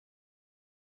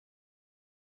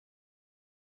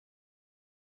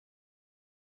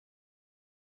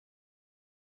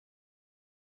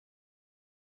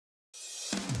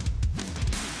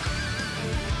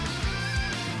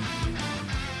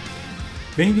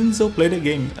Bem-vindos ao Play the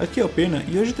Game, aqui é o Pena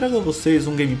e hoje trago a vocês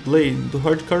um gameplay do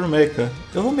Hardcore Mecha.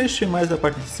 Eu vou mexer mais na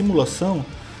parte de simulação,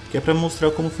 que é para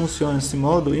mostrar como funciona esse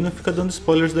modo e não ficar dando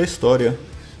spoilers da história.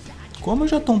 Como eu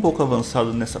já estou um pouco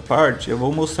avançado nessa parte, eu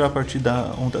vou mostrar a partir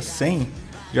da onda 100,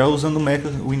 já usando o Mecha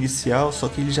o inicial, só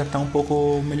que ele já está um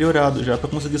pouco melhorado já para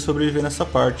conseguir sobreviver nessa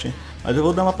parte. Mas eu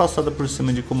vou dar uma passada por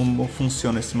cima de como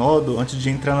funciona esse modo antes de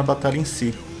entrar na batalha em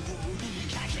si.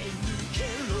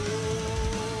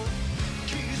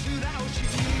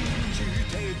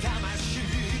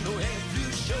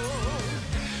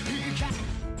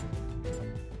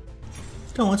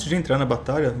 Então, antes de entrar na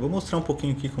batalha, vou mostrar um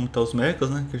pouquinho aqui como tá os mechas,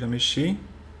 né, que eu já mexi.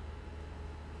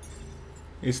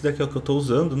 Esse daqui é o que eu estou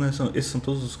usando, né, esses são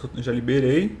todos os que eu já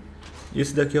liberei. E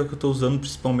esse daqui é o que eu estou usando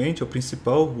principalmente, é o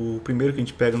principal, o primeiro que a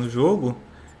gente pega no jogo.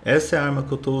 Essa é a arma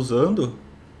que eu estou usando,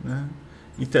 né.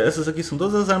 Então, essas aqui são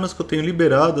todas as armas que eu tenho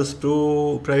liberadas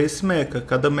para esse mecha.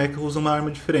 Cada mecha usa uma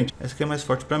arma diferente. Essa aqui é mais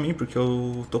forte para mim, porque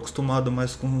eu estou acostumado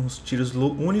mais com os tiros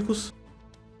únicos.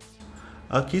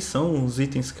 Aqui são os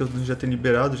itens que eu já tenho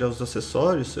liberado, já os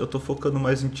acessórios. Eu estou focando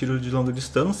mais em tiro de longa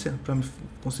distância, para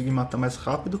conseguir matar mais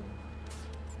rápido,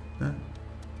 né?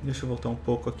 Deixa eu voltar um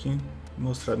pouco aqui e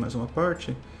mostrar mais uma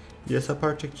parte. E essa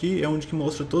parte aqui é onde que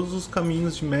mostra todos os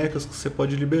caminhos de mechas que você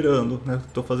pode ir liberando, né?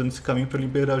 Estou fazendo esse caminho para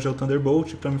liberar já o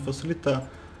Thunderbolt, para me facilitar.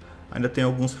 Ainda tem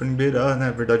alguns para liberar, né?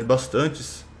 Na verdade,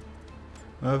 bastantes.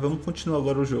 Mas vamos continuar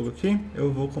agora o jogo aqui.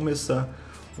 Eu vou começar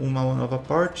uma nova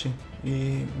parte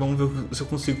e vamos ver se eu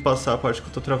consigo passar a parte que eu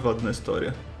estou travado na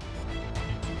história.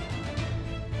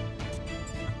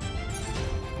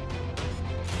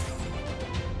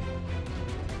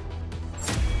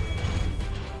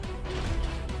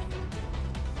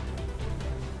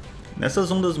 Nessas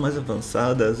ondas mais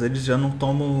avançadas, eles já não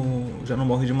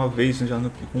morrem de uma vez,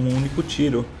 com um único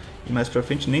tiro. E mais pra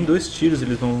frente nem 2 tiros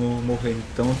eles vão morrer,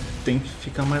 então tem que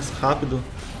ficar mais rápido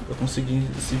para conseguir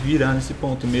se virar nesse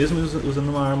ponto, mesmo usando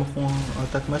uma arma com um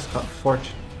ataque mais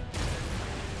forte.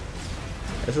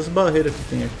 Essas barreiras que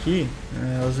tem aqui,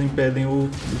 elas impedem o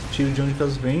tiro de onde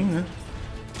elas vêm, né?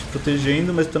 Te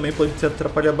protegendo, mas também pode te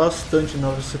atrapalhar bastante na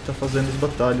hora que você está fazendo as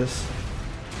batalhas.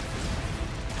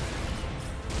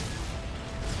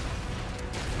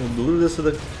 O duro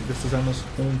dessas armas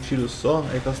com um tiro só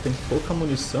é que elas têm pouca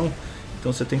munição,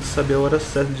 então você tem que saber a hora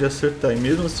certa de acertar, e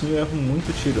mesmo assim eu erro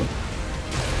muito tiro.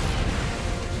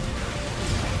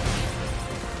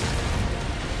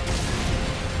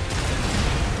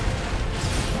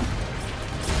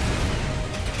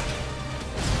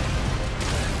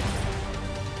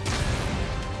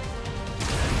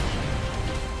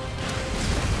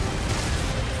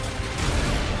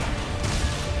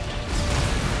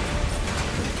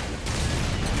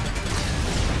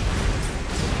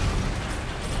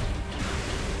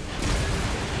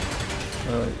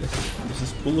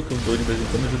 Esses pulos que eu dou de vez em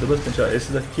quando ajuda bastante.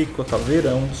 Esse daqui com a caveira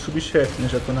é um dos subchefes, né?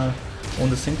 Já tô na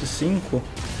onda 105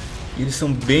 e eles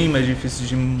são bem mais difíceis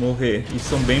de morrer e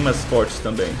são bem mais fortes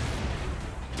também.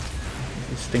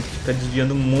 Você tem que ficar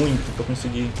desviando muito para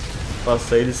conseguir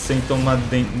passar eles sem tomar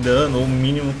dano ou o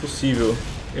mínimo possível.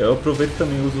 Eu aproveito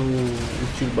também e uso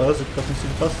o tiro básico para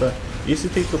conseguir passar. Esse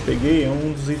item que eu peguei é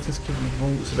um dos itens que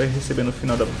você vai receber no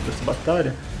final dessa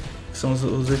batalha, que são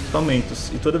os equipamentos,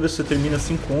 e toda vez que você termina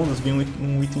 5 ondas vem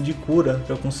um item de cura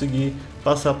para conseguir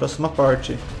passar a próxima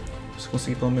parte, você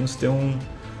conseguir pelo menos ter uma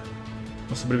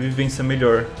sobrevivência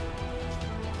melhor.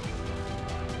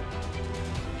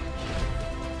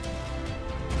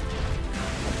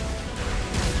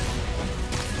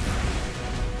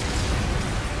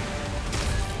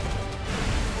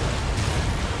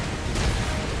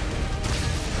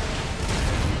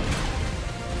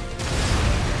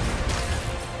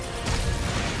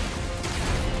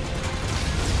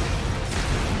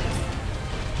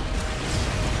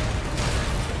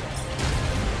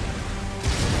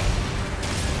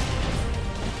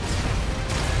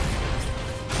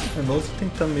 É bom você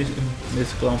tentar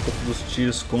mesclar um pouco dos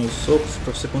tiros com os socos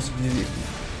para você conseguir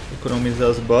economizar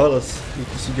as balas e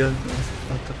conseguir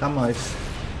atacar mais.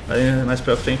 Aí mais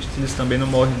pra frente eles também não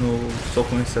morrem só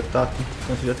com esse ataque,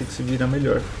 então você já tem que se virar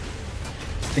melhor.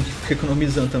 Você tem que ficar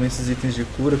economizando também esses itens de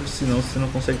cura, porque senão você não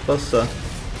consegue passar.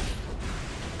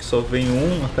 Que só vem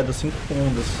um a cada 5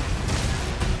 ondas.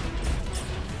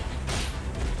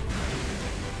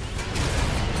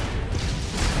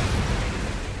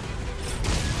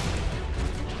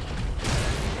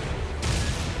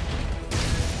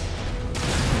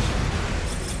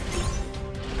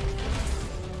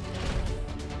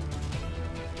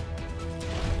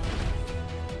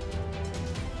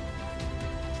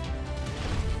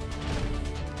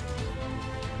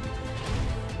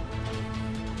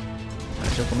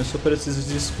 começou a aparecer esses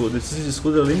de escudo. Esses de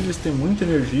escudo, além de eles terem muita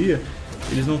energia,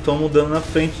 eles não estão mudando na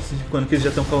frente, quando que eles já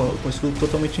estão com o escudo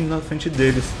totalmente indo na frente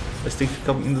deles. Mas tem que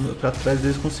ficar indo pra trás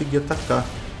deles conseguir atacar.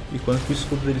 E quando que o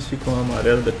escudo deles fica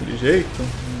amarelo daquele jeito,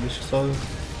 deixa só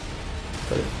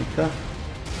ficar.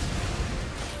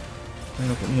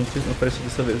 Não apareceu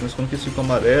dessa vez, mas quando que eles ficam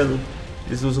amarelo,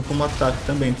 eles usam como ataque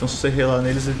também. Então se você relar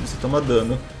neles, você toma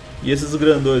dano. E esses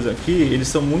grandões aqui, eles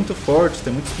são muito fortes,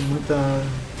 tem muita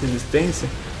resistência,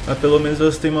 mas pelo menos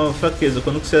eles têm uma fraqueza.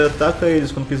 Quando você ataca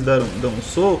eles, quando eles dão um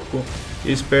soco,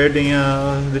 eles perdem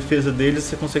a defesa deles e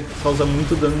você consegue causar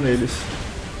muito dano neles.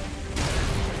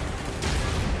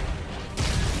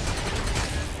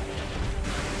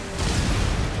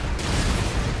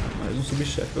 Mais um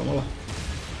subchefe, vamos lá.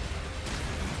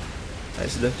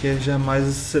 Esse daqui é já mais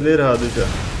acelerado já.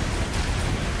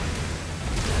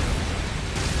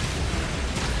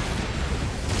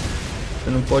 Você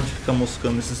não pode ficar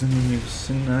moscando esses inimigos,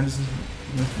 senão eles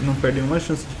não perdem uma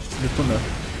chance de detonar.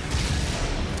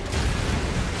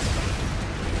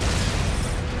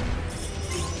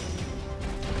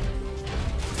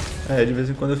 De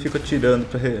vez em quando eu fico atirando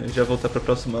pra já voltar pra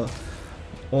próxima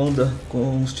onda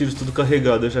com os tiros tudo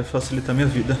carregado, já facilita a minha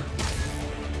vida.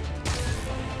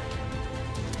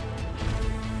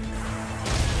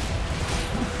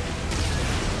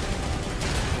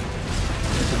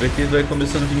 Você vê que vai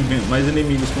começando a vir mais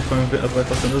inimigos conforme vai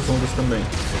passando as ondas também.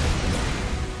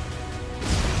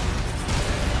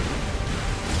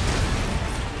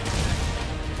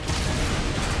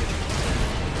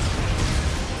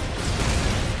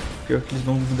 Pior que eles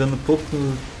vão dando pouco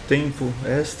tempo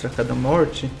extra a cada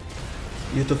morte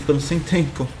e eu tô ficando sem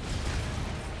tempo.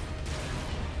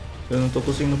 Eu não tô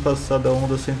conseguindo passar da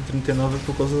onda 139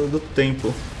 por causa do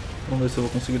tempo. Vamos ver se eu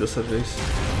vou conseguir dessa vez.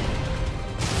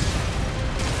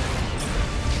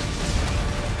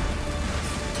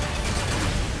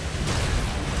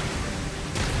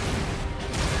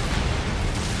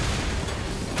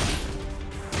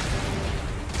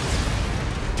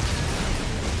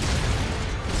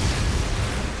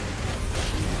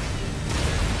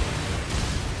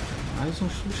 Mais um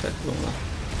subchefe, vamos lá.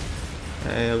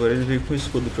 Agora ele veio com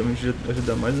escudo pra me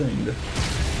ajudar mais ainda.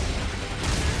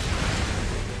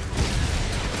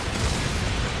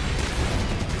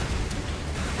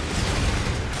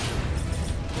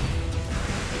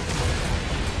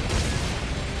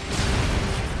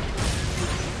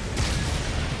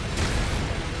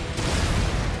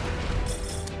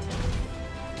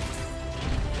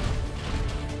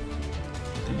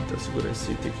 Vou tentar segurar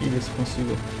esse item aqui e ver se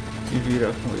consigo me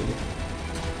virar com ele.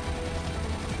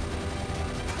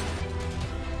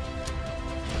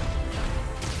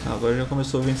 Agora já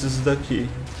começou a vir esses daqui.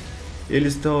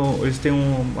 Eles têm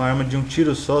uma arma de um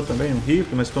tiro só também, um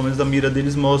rifle, mas pelo menos a mira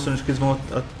deles mostra onde que eles vão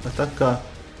atacar.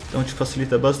 Então te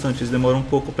facilita bastante, eles demoram um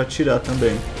pouco para atirar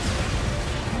também.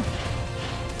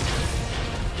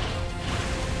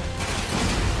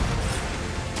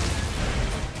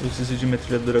 Esses de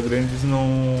metralhadora grandes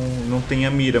não tem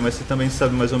a mira, mas você também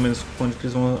sabe mais ou menos onde que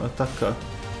eles vão atacar.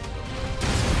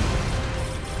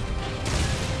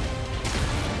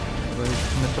 Agora ele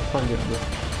fica me atrapalhando.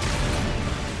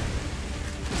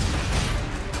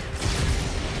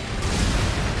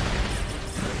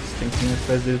 Você tem que ir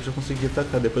atrás dele para conseguir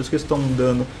atacar. Depois que eles tomam um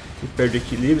dano e perde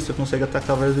equilíbrio, você consegue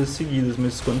atacar várias vezes seguidas,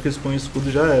 mas quando eles põem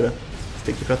escudo já era. Você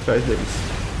tem que ir para trás deles.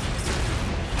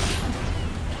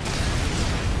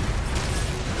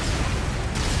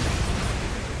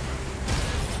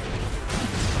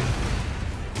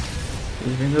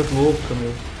 Eles vêm das loucas,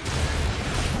 meu.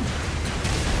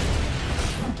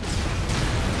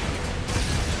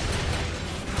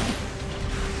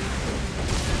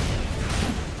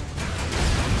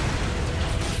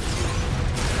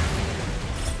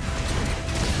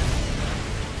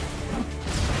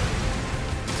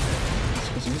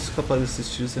 Se conseguir escapar desses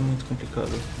tiros é muito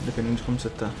complicado, dependendo de como você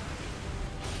tá.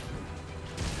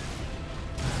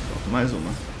 Falta mais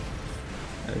uma.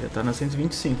 Já tá na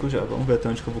 125 já, vamos ver até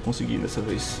onde que eu vou conseguir dessa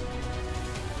vez.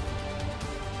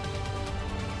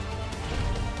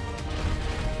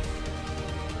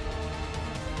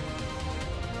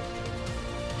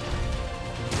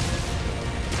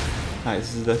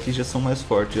 Esses daqui já são mais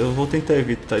fortes. Eu vou tentar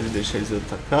evitar de deixar eles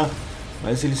atacar,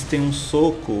 mas eles têm um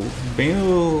soco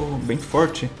bem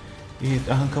forte e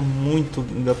arranca muito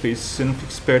HP. Se você não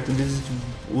fica esperto, eles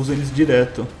usam eles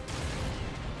direto.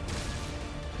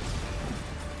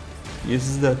 E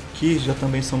esses daqui já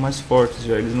também são mais fortes,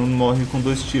 eles não morrem com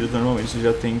 2 tiros normalmente, você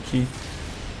já tem que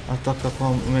atacar com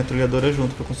a metralhadora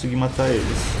junto para conseguir matar eles.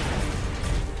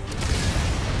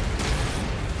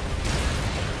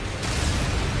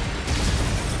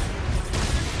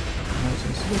 Mais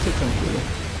um tranquilo.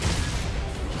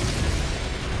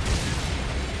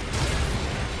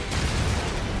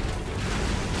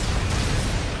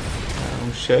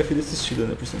 Um chefe desse estilo,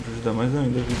 né? Por exemplo, ajudar mais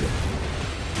ainda a vida.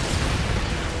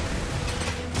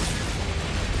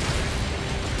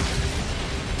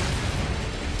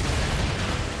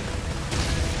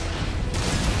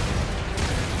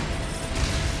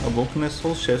 É bom que não é só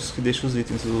os chefes que deixam os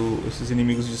itens, esses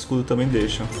inimigos de escudo também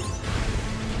deixam.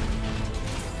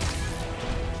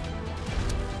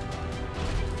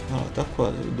 Ah, tá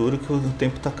quase. O duro que o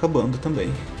tempo tá acabando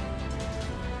também.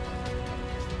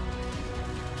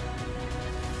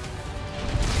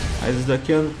 Aí esse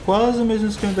daqui é quase o mesmo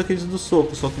esquema daqueles do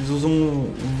soco, só que eles usam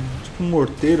tipo um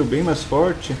morteiro bem mais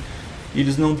forte e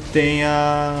eles não têm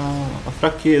a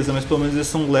fraqueza, mas pelo menos eles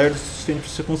são lerdos o suficiente para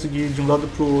você conseguir ir de um lado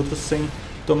pro outro sem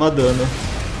tomar dano.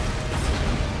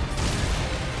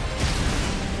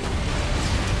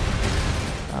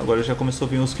 Agora já começou a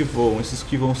vir os que voam, esses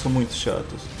que voam são muito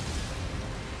chatos.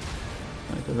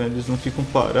 Aí, tá vendo? Eles não ficam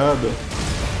parados.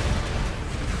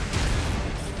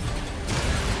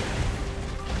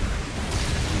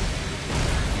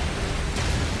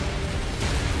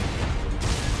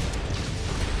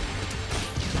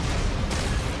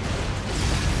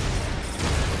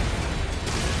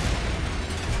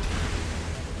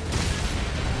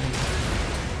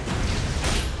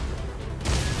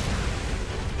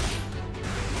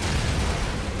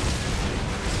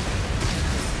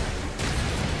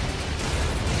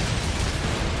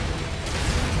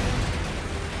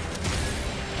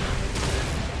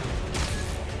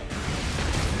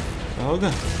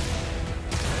 Droga.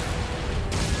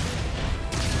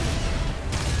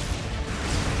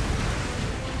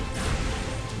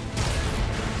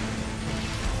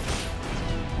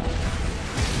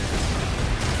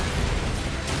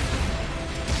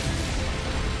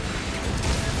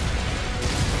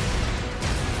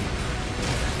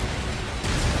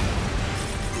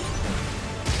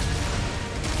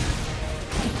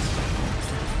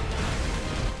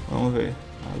 Vamos ver.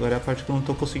 Agora é a parte que eu não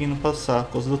estou conseguindo passar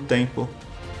por causa do tempo.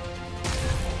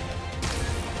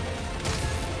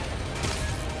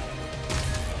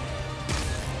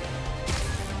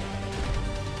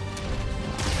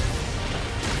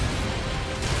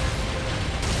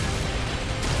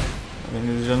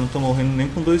 Eles já não estão morrendo nem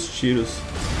com 2 tiros.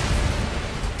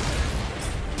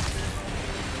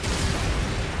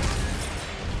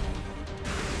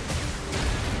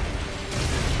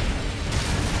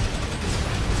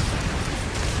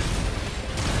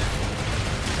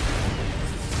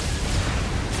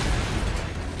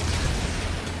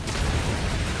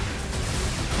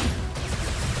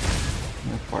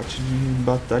 A parte de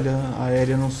batalha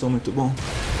aérea não sou muito bom.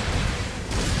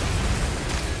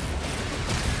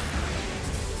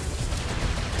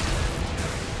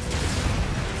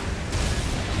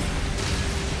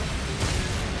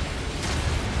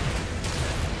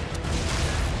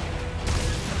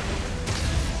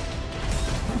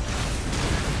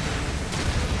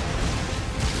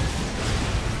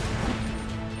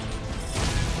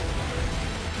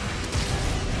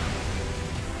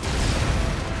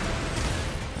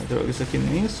 Droga, isso aqui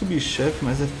nem é subchefe,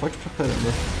 mas é forte pra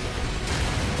caramba.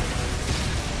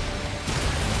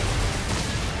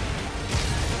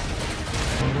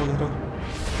 Droga, droga.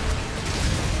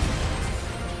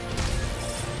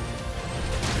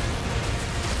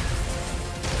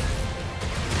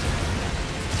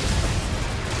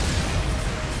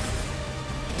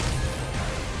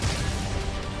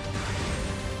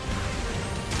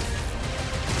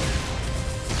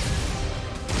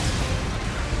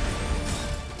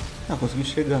 Ah, consegui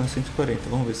chegar na 140,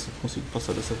 vamos ver se eu consigo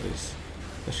passar dessa vez.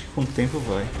 Acho que com o tempo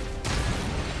vai.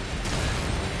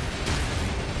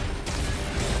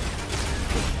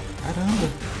 Caramba!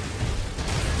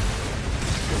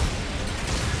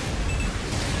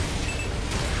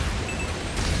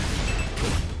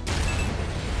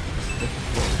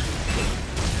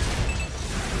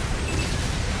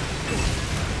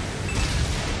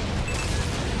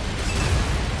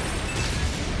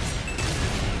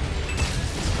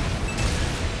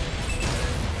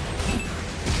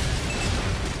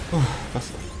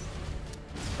 Passou.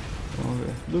 Vamos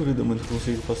ver. Duvido muito que eu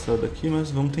consiga passar daqui, mas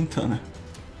vamos tentar, né?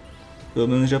 Pelo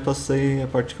menos já passei a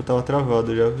parte que eu tava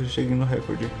travado, já cheguei no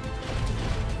recorde.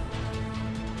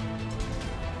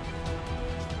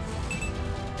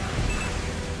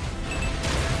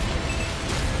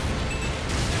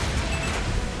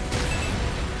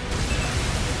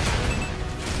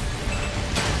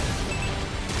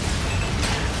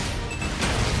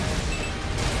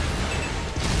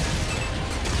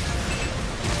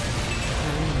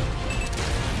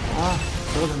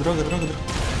 Droga, droga, droga, droga.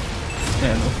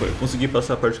 Não foi. Eu consegui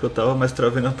passar a parte que eu tava, mas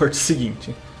travei na parte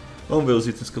seguinte. Vamos ver os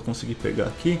itens que eu consegui pegar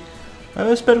aqui.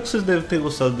 Eu espero que vocês devem ter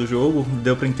gostado do jogo.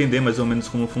 Deu pra entender mais ou menos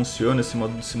como funciona esse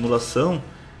modo de simulação.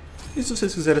 E se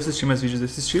vocês quiserem assistir mais vídeos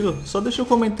desse estilo, só deixa um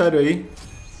comentário aí.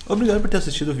 Obrigado por ter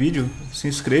assistido o vídeo. Se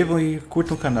inscrevam e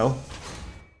curtam o canal.